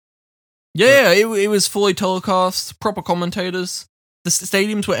stuff. Yeah, it was fully telecast, proper commentators. The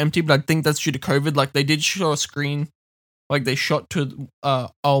stadiums were empty, but I think that's due to COVID. Like, they did show a screen, like they shot to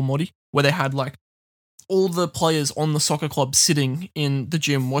Aomori, where they had like all the players on the soccer club sitting in the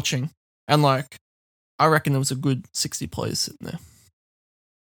gym watching, and like I reckon there was a good 60 players sitting there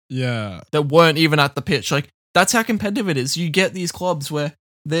Yeah. that weren't even at the pitch. Like that's how competitive it is. You get these clubs where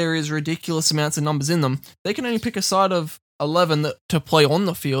there is ridiculous amounts of numbers in them. They can only pick a side of 11 to play on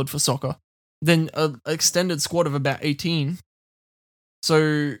the field for soccer, then an extended squad of about 18.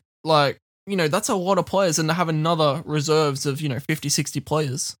 So, like, you know, that's a lot of players, and to have another reserves of, 50, 60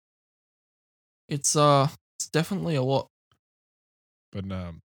 players. It's definitely a lot. But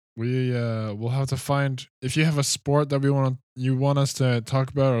we will have to find, if you have a sport that you want us to talk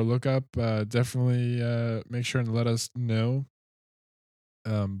about or look up, definitely make sure and let us know.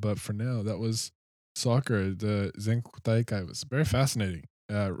 But for now, that was soccer. The Zenku Taikai was very fascinating.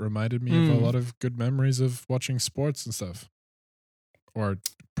 Reminded me of a lot of good memories of watching sports and stuff, or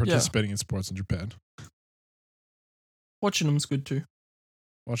participating in sports in Japan. Watching them's good too.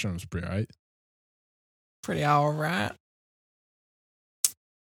 Watching them's pretty alright. Pretty alright.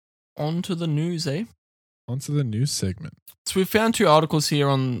 On to the news, eh? On to the news segment. So we found 2 articles here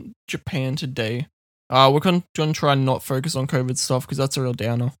on Japan today. We're going to try and not focus on COVID stuff because that's a real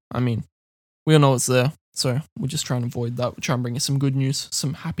downer. I mean, we all know it's there, so we're just trying to avoid that. We're trying to bring you some good news,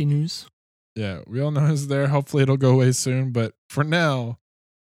 some happy news. Yeah, we all know it's there. Hopefully it'll go away soon, but for now,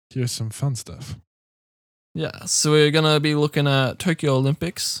 here's some fun stuff. Yeah, so we're going to be looking at Tokyo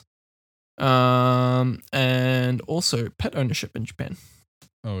Olympics and also pet ownership in Japan.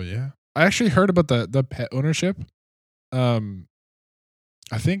 Oh, yeah. I actually heard about the pet ownership. I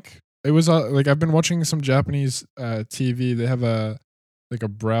think it was like I've been watching some Japanese TV. They have a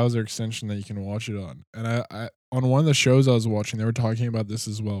browser extension that you can watch it on. And I on one of the shows I was watching, they were talking about this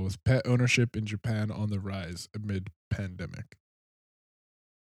as well, with pet ownership in Japan on the rise amid pandemic.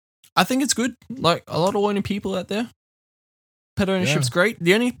 I think it's good. Like, a lot of learning people out there. Pet ownership's great.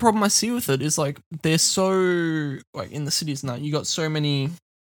 The only problem I see with it is, like, they're so, like, in the cities now, you got so many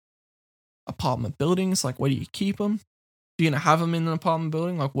apartment buildings. Like, where do you keep them? You're going to have them in an apartment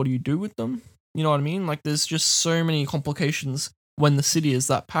building? Like, what do you do with them? You know what I mean? Like, there's just so many complications when the city is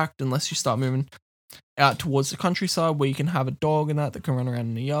that packed, unless you start moving out towards the countryside where you can have a dog and that can run around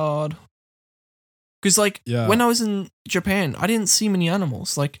in the yard. Because, like, when I was in Japan, I didn't see many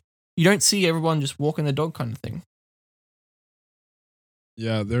animals. Like, you don't see everyone just walking their dog kind of thing.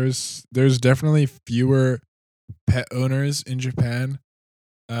 Yeah, there's definitely fewer pet owners in Japan.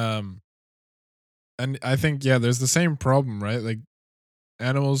 And I think, there's the same problem, right? Like,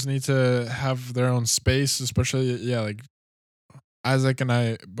 animals need to have their own space, especially, like, Isaac and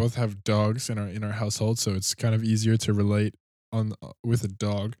I both have dogs in our household, so it's kind of easier to relate on with a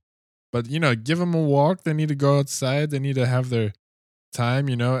dog. But, give them a walk. They need to go outside. They need to have their time,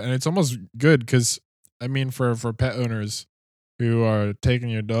 and it's almost good because, I mean, for pet owners who are taking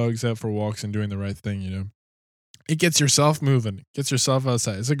your dogs out for walks and doing the right thing, it gets yourself moving, gets yourself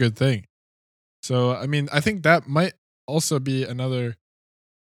outside. It's a good thing. So, I mean, I think that might also be another,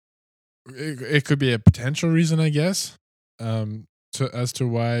 it could be a potential reason, I guess, as to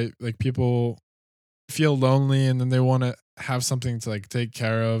why, like, people feel lonely and then they want to have something to, like, take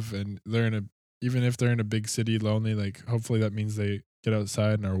care of, and even if they're in a big city lonely, like, hopefully that means they get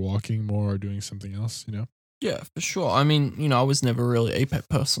outside and are walking more or doing something else, Yeah, for sure. I mean, I was never really a pet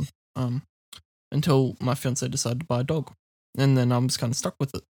person until my fiance decided to buy a dog, and then I'm just kind of stuck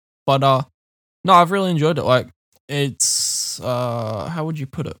with it. But no, I've really enjoyed it. Like, it's how would you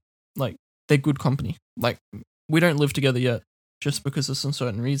put it? Like, they're good company. Like, we don't live together yet, just because of some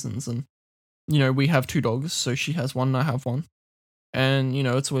certain reasons, and we have 2 dogs, so she has one and I have one, and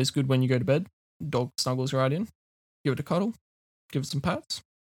it's always good when you go to bed, dog snuggles right in, give it a cuddle, give it some pats.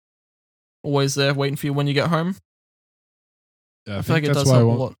 Always there waiting for you when you get home. Yeah, I feel like it does help a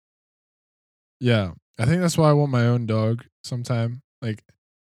lot. Yeah, I think that's why I want my own dog sometime. Like,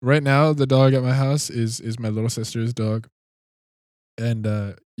 right now, the dog at my house is my little sister's dog.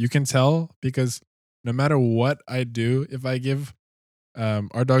 And you can tell because no matter what I do, if I give,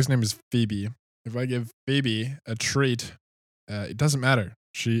 our dog's name is Phoebe. If I give Phoebe a treat, it doesn't matter.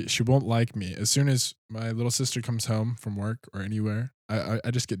 She won't like me. As soon as my little sister comes home from work or anywhere, I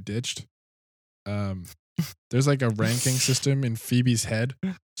just get ditched. There's like a ranking system in Phoebe's head.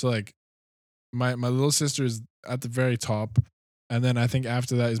 So, like, my little sister is at the very top, and then I think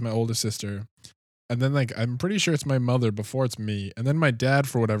after that is my oldest sister, and then, like, I'm pretty sure it's my mother before it's me, and then my dad,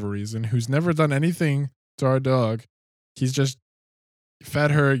 for whatever reason, who's never done anything to our dog. He's just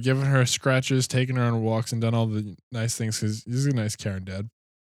fed her, given her scratches, taken her on walks, and done all the nice things because he's a nice Karen dad.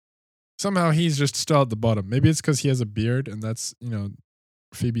 Somehow he's just still at the bottom. Maybe it's because he has a beard and that's,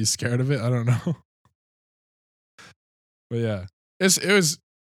 Phoebe's scared of it. I don't know. But yeah, it was,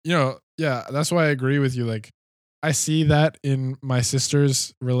 Yeah, that's why I agree with you. Like, I see that in my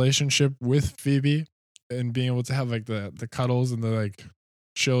sister's relationship with Phoebe and being able to have like the cuddles and the like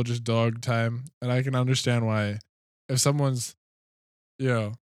chill just dog time. And I can understand why if someone's, you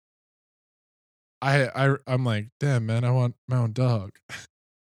know, I'm like, damn man, I want my own dog.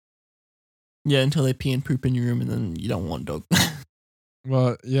 Yeah, until they pee and poop in your room, and then you don't want dog.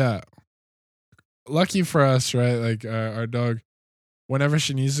 Well, yeah. Lucky for us, right? Like our dog, whenever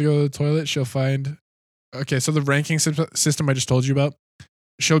she needs to go to the toilet, she'll find. Okay, so the ranking system I just told you about,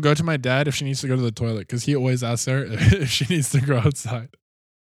 she'll go to my dad if she needs to go to the toilet because he always asks her if she needs to go outside.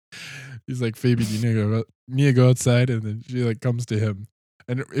 He's like, Phoebe, do you need to go outside? And then she like comes to him.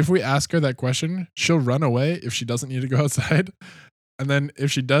 And if we ask her that question, she'll run away if she doesn't need to go outside. And then if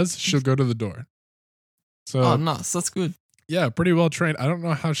she does, she'll go to the door. Oh, So nice. That's good. yeah, pretty well trained. I don't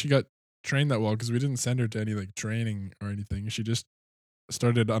know how she got trained that well because we didn't send her to any like training or anything. She just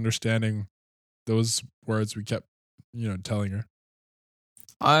started understanding those words we kept, telling her.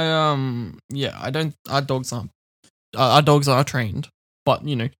 Yeah, I don't. Our dogs are trained, but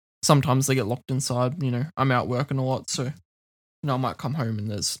sometimes they get locked inside. I'm out working a lot, so I might come home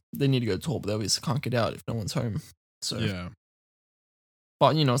and they need to go to the toilet, but they obviously can't get out if no one's home. So Yeah.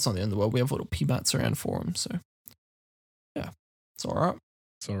 But it's not the end of the world. We have little pee mats around for them, so yeah, it's all right.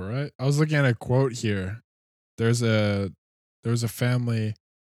 It's all right. I was looking at a quote here. There's a family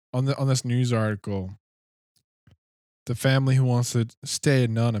on this news article. The family who wants to stay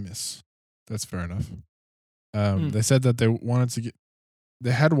anonymous. That's fair enough. They said that they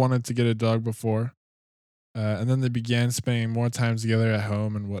had wanted to get a dog before, and then they began spending more time together at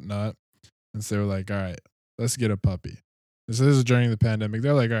home and whatnot. And so they were like, "All right, let's get a puppy." And so this is during the pandemic.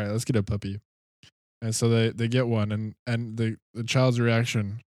 They're like, "All right, let's get a puppy." And so they get one, and the child's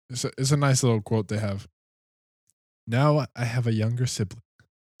reaction is a nice little quote they have. "Now I have a younger sibling,"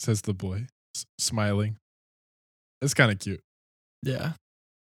 says the boy, smiling. It's kind of cute. Yeah,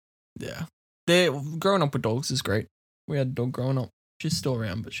 yeah. They're growing up with dogs is great. We had a dog growing up. She's still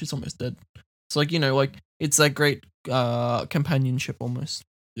around, but she's almost dead. It's like it's that great companionship almost.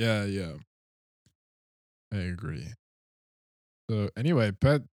 Yeah, yeah. I agree. So anyway,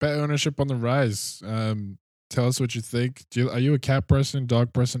 pet ownership on the rise. Tell us what you think. Are you a cat person,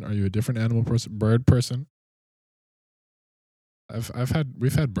 dog person? Are you a different animal person, bird person?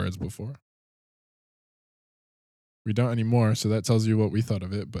 We've had birds before. We don't anymore, so that tells you what we thought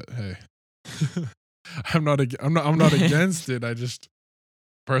of it. But hey, I'm not against it. I just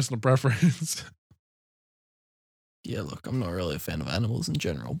personal preference. Yeah, look, I'm not really a fan of animals in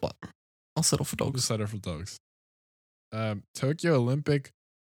general, but I'll settle for dogs. Settle for dogs. Tokyo Olympic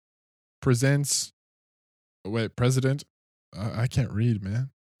presents. Wait, president. I can't read,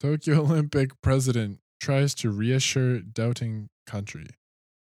 man. Tokyo Olympic president tries to reassure doubting country.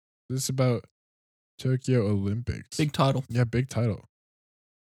 This is about Tokyo Olympics. Big title. Yeah, big title.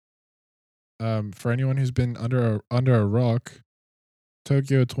 For anyone who's been under a rock,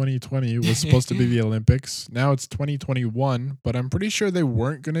 Tokyo 2020 was supposed to be the Olympics. Now it's 2021, but I'm pretty sure they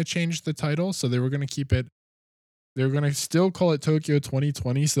weren't going to change the title, so they were going to keep it. They were going to still call it Tokyo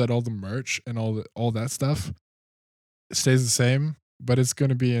 2020 so that all the merch and all that stuff stays the same, but it's going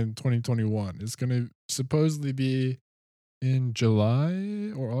to be in 2021. It's going to supposedly be in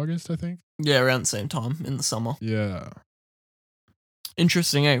July or August, I think. Yeah, around the same time in the summer. Yeah.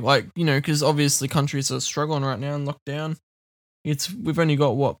 Interesting, eh? Like, because obviously countries are struggling right now in lockdown. We've only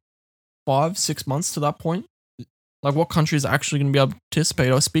got 5-6 months to that point. Like, what countries are actually going to be able to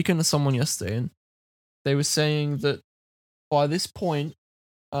participate? I was speaking to someone yesterday, and they were saying that by this point,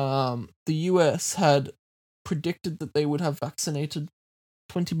 the US had predicted that they would have vaccinated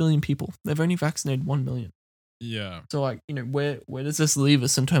 20 million people. They've only vaccinated 1 million. Yeah. So, like, where does this leave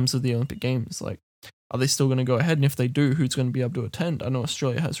us in terms of the Olympic Games? Like, are they still going to go ahead? And if they do, who's going to be able to attend? I know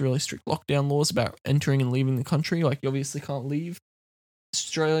Australia has really strict lockdown laws about entering and leaving the country. Like, you obviously can't leave.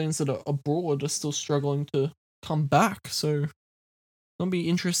 Australians that are abroad are still struggling to come back. So, it'll be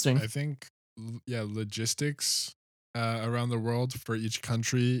interesting. I think, logistics around the world for each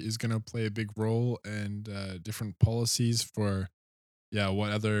country is going to play a big role, and different policies for,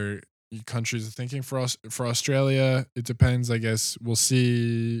 what other countries are thinking. For Australia, it depends. I guess we'll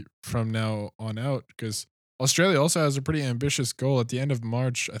see from now on out, because Australia also has a pretty ambitious goal. At the end of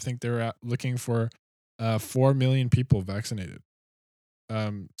March, I think they're looking for 4 million people vaccinated.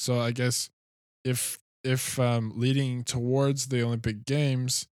 So I guess if leading towards the Olympic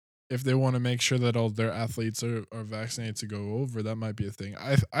Games, if they want to make sure that all their athletes are vaccinated to go over, that might be a thing.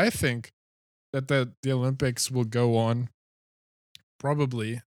 I think that the Olympics will go on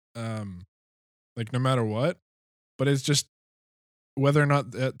probably, like no matter what, but it's just whether or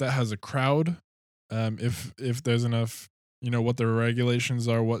not that has a crowd, if there's enough, what the regulations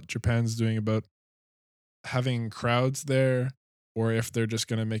are, what Japan's doing about having crowds there, or if they're just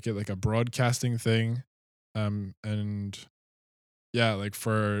gonna make it like a broadcasting thing, and yeah, like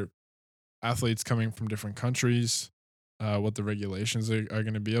for athletes coming from different countries, what the regulations are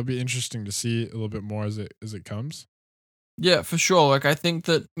going to be. It'll be interesting to see a little bit more as it comes. Yeah, for sure. Like, I think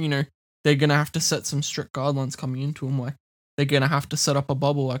that, they're going to have to set some strict guidelines coming into them. Like, they're going to have to set up a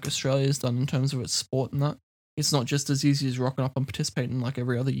bubble like Australia's done in terms of its sport and that. It's not just as easy as rocking up and participating like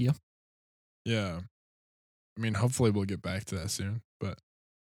every other year. Yeah. I mean, hopefully we'll get back to that soon, but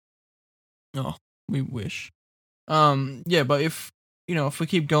Oh, we wish. Yeah, but if we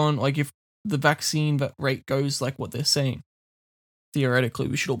keep going, like if the vaccine rate goes like what they're saying, theoretically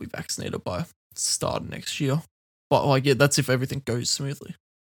we should all be vaccinated by start of next year. But like, yeah, that's if everything goes smoothly.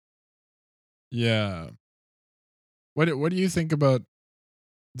 yeah. What do you think about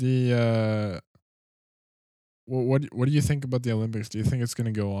the what do you think about the Olympics? Do you think it's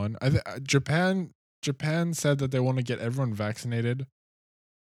going to go on? Japan said that they want to get everyone vaccinated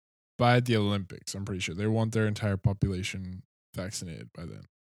by the Olympics. I'm pretty sure they want their entire population vaccinated by then.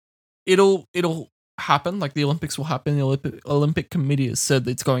 It'll happen. Like the Olympics will happen. The Olympic Committee has said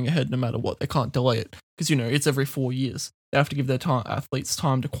that it's going ahead no matter what. They can't delay it because it's every 4 years. They have to give their athletes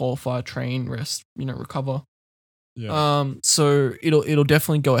time to qualify, train, rest, recover. Yeah. So it'll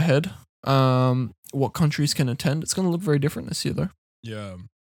definitely go ahead. What countries can attend? It's going to look very different this year, though. Yeah,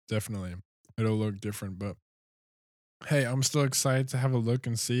 definitely. It'll look different, but hey, I'm still excited to have a look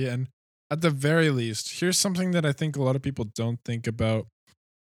and see. And at the very least, here's something that I think a lot of people don't think about.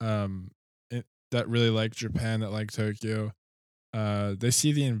 That really like Japan, that like Tokyo. They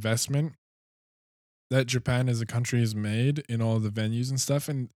see the investment that Japan as a country has made in all the venues and stuff.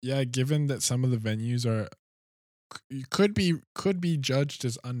 And yeah, given that some of the venues could be judged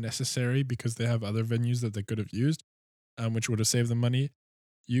as unnecessary because they have other venues that they could have used, which would have saved them money.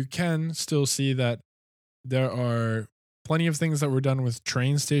 You can still see that there are plenty of things that were done with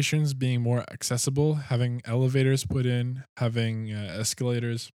train stations being more accessible, having elevators put in, having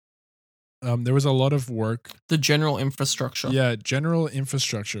escalators. There was a lot of work. The general infrastructure. Yeah, general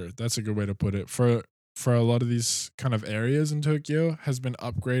infrastructure. That's a good way to put it. For a lot of these kind of areas in Tokyo has been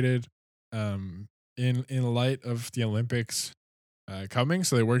upgraded in light of the Olympics coming.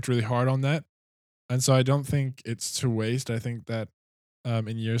 So they worked really hard on that. And so I don't think it's to waste. I think that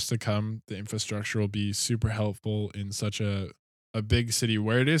in years to come, the infrastructure will be super helpful in such a big city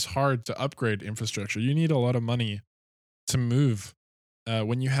where it is hard to upgrade infrastructure. You need a lot of money to move.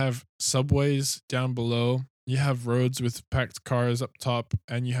 When you have subways down below, you have roads with packed cars up top,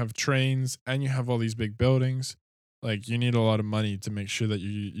 and you have trains, and you have all these big buildings. Like you need a lot of money to make sure that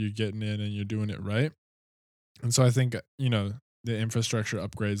you're getting in and you're doing it right. And so I think the infrastructure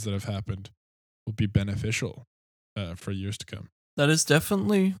upgrades that have happened will be beneficial for years to come. That is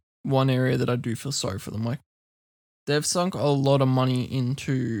definitely one area that I do feel sorry for them. Like they've sunk a lot of money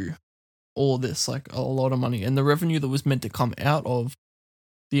into all this, like a lot of money, and the revenue that was meant to come out of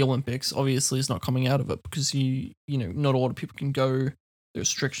the Olympics obviously is not coming out of it because not a lot of people can go. The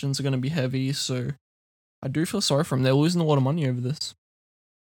restrictions are going to be heavy, so I do feel sorry for them. They're losing a lot of money over this.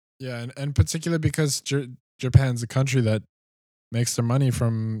 Yeah, and particularly because Japan's a country that makes their money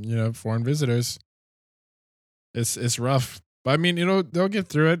from foreign visitors. It's rough, but I mean they'll get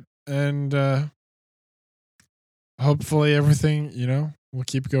through it, and hopefully everything we'll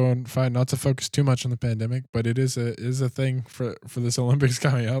keep going fine. Not to focus too much on the pandemic, but it is a thing for this Olympics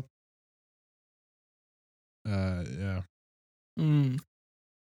coming up. Yeah.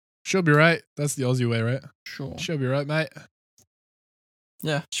 She'll be right. That's the Aussie way, right? Sure. She'll be right, mate.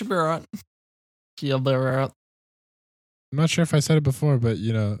 Yeah, she'll be alright. She'll be alright. I'm not sure if I said it before, but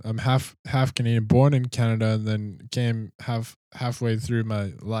I'm half Canadian, born in Canada, and then came halfway through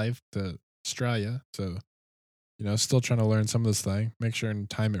my life to Australia. So, still trying to learn some of this slang. Make sure and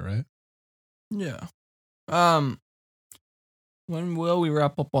time it right. Yeah. When we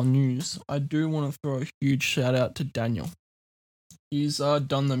wrap up on news, I do want to throw a huge shout out to Daniel. He's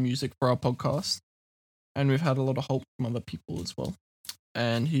done the music for our podcast, and we've had a lot of help from other people as well.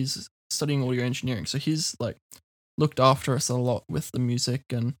 And he's studying audio engineering, so he's like looked after us a lot with the music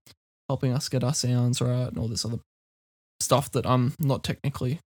and helping us get our sounds right and all this other stuff that I'm not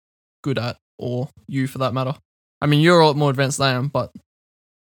technically good at, or you for that matter. I mean, you're a lot more advanced than I am, but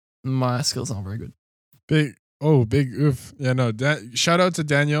my skills aren't very good. Big oof. Yeah, no, shout out to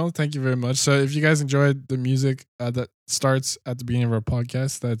Daniel. Thank you very much. So if you guys enjoyed the music that starts at the beginning of our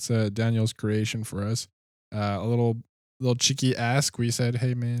podcast, that's Daniel's creation for us. A little cheeky ask. We said,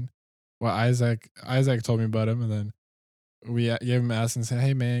 hey man, well, Isaac told me about him, and then we gave him asked and said,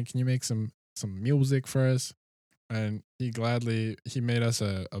 "Hey man, can you make some music for us?" And he made us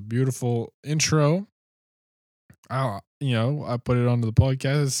a beautiful intro. I put it onto the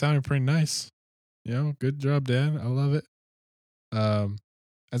podcast. It sounded pretty nice. Good job, Dan. I love it. And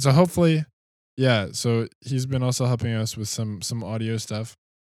so hopefully, yeah. So he's been also helping us with some audio stuff.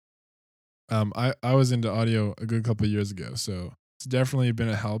 I was into audio a good couple of years ago, so it's definitely been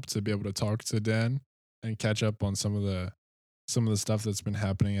a help to be able to talk to Dan and catch up on some of the stuff that's been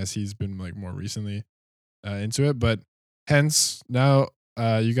happening as he's been like more recently into it. But hence now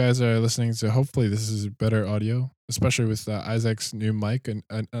you guys are listening to, hopefully this is better audio, especially with Isaac's new mic, and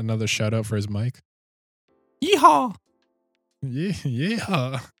another shout out for his mic. Yeehaw!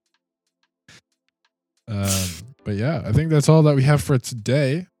 Yeah. But yeah, I think that's all that we have for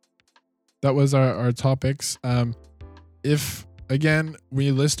today. That was our topics. If again,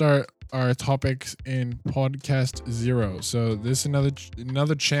 we list our topics in podcast 0. So this is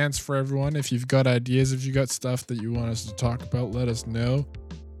another chance for everyone. If you've got ideas, if you got stuff that you want us to talk about, let us know.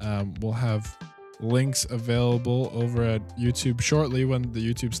 We'll have links available over at YouTube shortly when the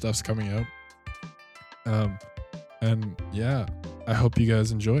YouTube stuff's coming out. And yeah, I hope you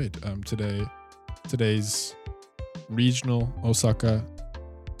guys enjoyed today's regional Osaka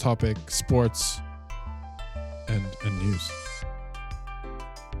topic, sports and news.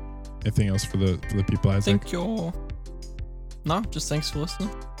 Anything else for the people, Isaac? Thank you. No, just thanks for listening.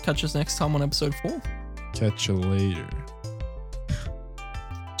 Catch us next time on episode 4. Catch you later.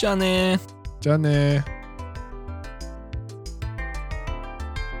 Johnny.